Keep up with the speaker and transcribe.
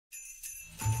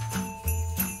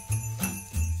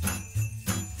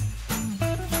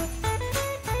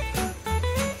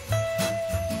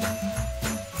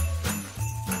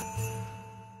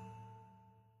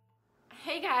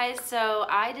guys, so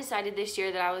I decided this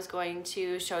year that I was going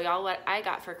to show y'all what I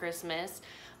got for Christmas.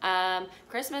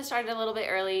 Christmas started a little bit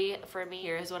early for me.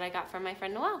 Here's what I got from my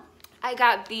friend Noelle. I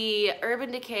got the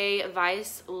Urban Decay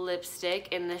Vice lipstick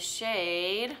in the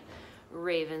shade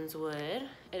Ravenswood.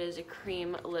 It is a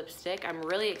cream lipstick. I'm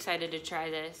really excited to try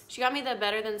this. She got me the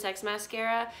Better Than Sex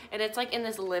mascara, and it's like in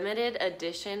this limited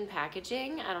edition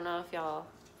packaging. I don't know if y'all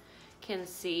can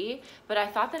see, but I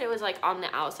thought that it was like on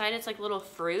the outside it's like little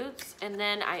fruits, and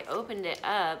then I opened it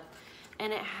up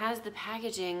and it has the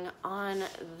packaging on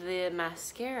the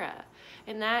mascara,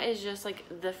 and that is just like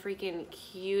the freaking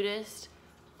cutest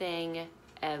thing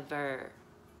ever.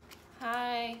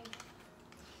 Hi.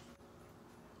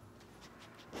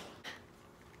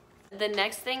 The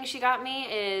next thing she got me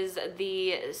is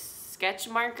the sketch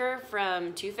marker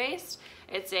from Too Faced.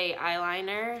 It's a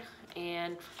eyeliner,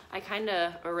 and I kind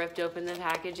of ripped open the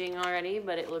packaging already,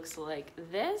 but it looks like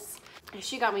this.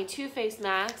 She got me Too Faced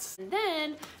masks. And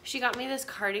then she got me this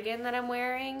cardigan that I'm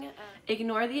wearing.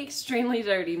 Ignore the extremely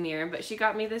dirty mirror, but she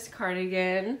got me this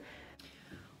cardigan.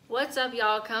 What's up,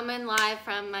 y'all? Coming live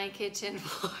from my kitchen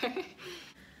floor.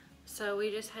 So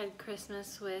we just had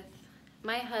Christmas with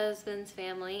my husband's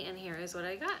family, and here is what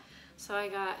I got. So I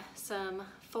got some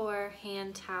 4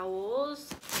 hand towels,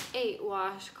 8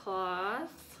 washcloths,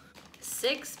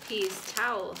 6-piece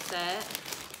towel set,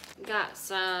 got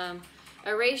some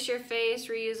erase your face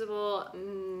reusable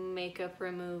makeup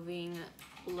removing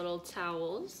little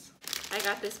towels. I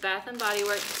got this Bath and Body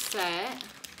Works set.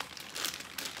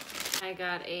 I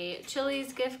got a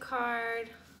Chili's gift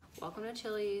card. Welcome to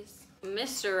Chili's.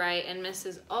 Mr. Right and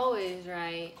Mrs. Always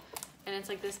Right. And it's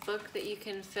like this book that you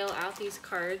can fill out these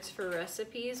cards for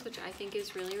recipes, which I think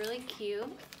is really, really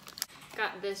cute.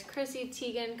 Got this Chrissy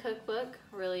Teigen cookbook.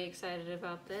 Really excited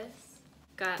about this.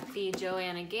 Got the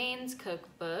Joanna Gaines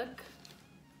cookbook.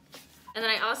 And then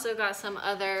I also got some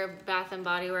other Bath and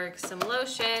Body Works, some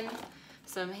lotion,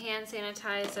 some hand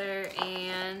sanitizer,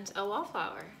 and a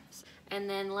wallflower. And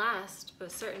then last,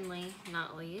 but certainly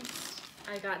not least,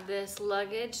 I got this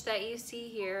luggage that you see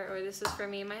here, or this is for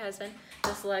me and my husband,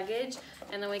 this luggage.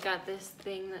 And then we got this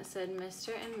thing that said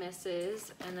Mr. and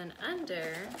Mrs. And then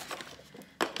under,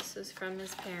 this was from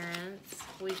his parents,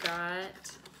 we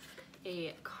got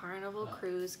a Carnival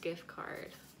Cruise gift card,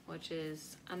 which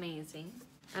is amazing.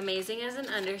 Amazing is an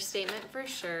understatement for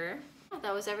sure.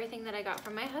 That was everything that I got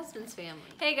from my husband's family.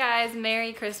 Hey guys,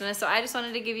 Merry Christmas. So I just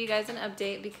wanted to give you guys an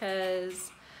update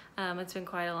because it's been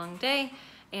quite a long day,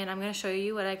 and I'm gonna show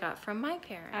you what I got from my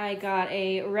parents. I got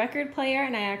a record player,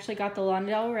 and I actually got the Lana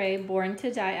Del Rey Born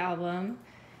to Die album.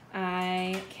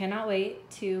 I cannot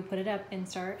wait to put it up and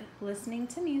start listening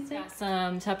to music. Got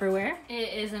some Tupperware.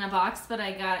 It is in a box, but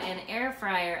I got an air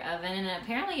fryer oven, and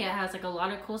apparently it has like a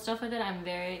lot of cool stuff with it. I'm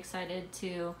very excited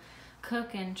to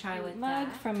cook and try with that.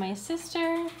 Mug from my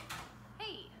sister.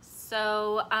 Hey,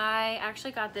 so I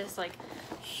actually got this like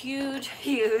huge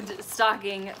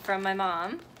stocking from my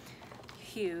mom.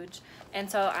 Huge. And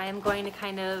so I am going to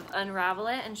kind of unravel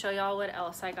it and show y'all what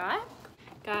else I got.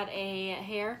 Got a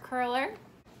hair curler.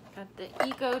 Got the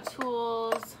Eco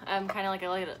Tools, kind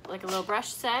of like a little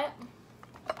brush set.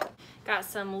 Got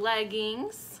some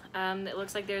leggings. It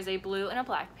looks like there's a blue and a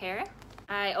black pair.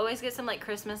 I always get some like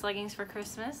Christmas leggings for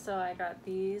Christmas, so I got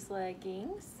these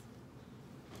leggings.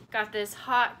 Got this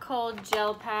hot cold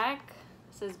gel pack.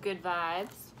 It says Good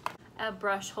Vibes. A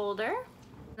brush holder.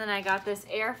 Then I got this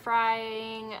air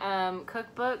frying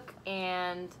cookbook,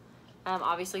 and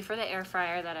obviously for the air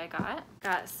fryer that I got.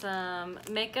 Got some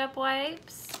makeup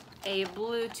wipes, a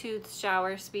Bluetooth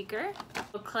shower speaker,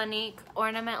 a Clinique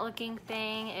ornament looking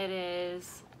thing. It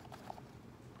is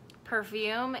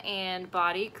perfume and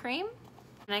body cream.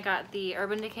 And I got the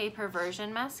Urban Decay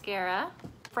Perversion mascara,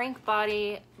 Frank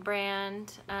Body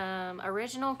brand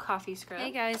original coffee scrub.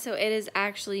 Hey guys, so it is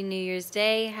actually New Year's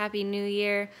Day. Happy New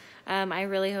Year. I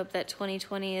really hope that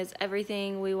 2020 is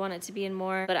everything we want it to be and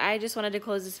more. But I just wanted to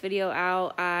close this video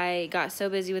out. I got so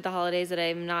busy with the holidays that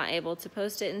I'm not able to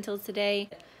post it until today.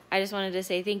 I just wanted to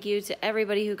say thank you to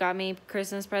everybody who got me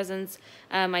Christmas presents.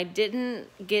 I didn't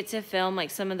get to film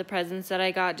like some of the presents that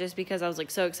I got just because I was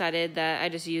like so excited that I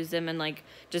just used them and like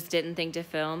just didn't think to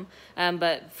film.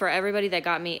 But for everybody that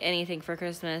got me anything for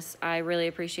Christmas, I really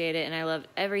appreciate it, and I loved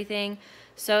everything.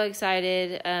 So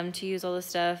excited to use all this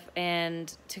stuff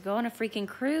and to go on a freaking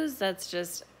cruise. That's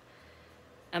just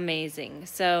amazing.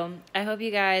 So I hope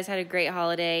you guys had a great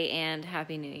holiday and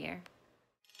Happy New Year.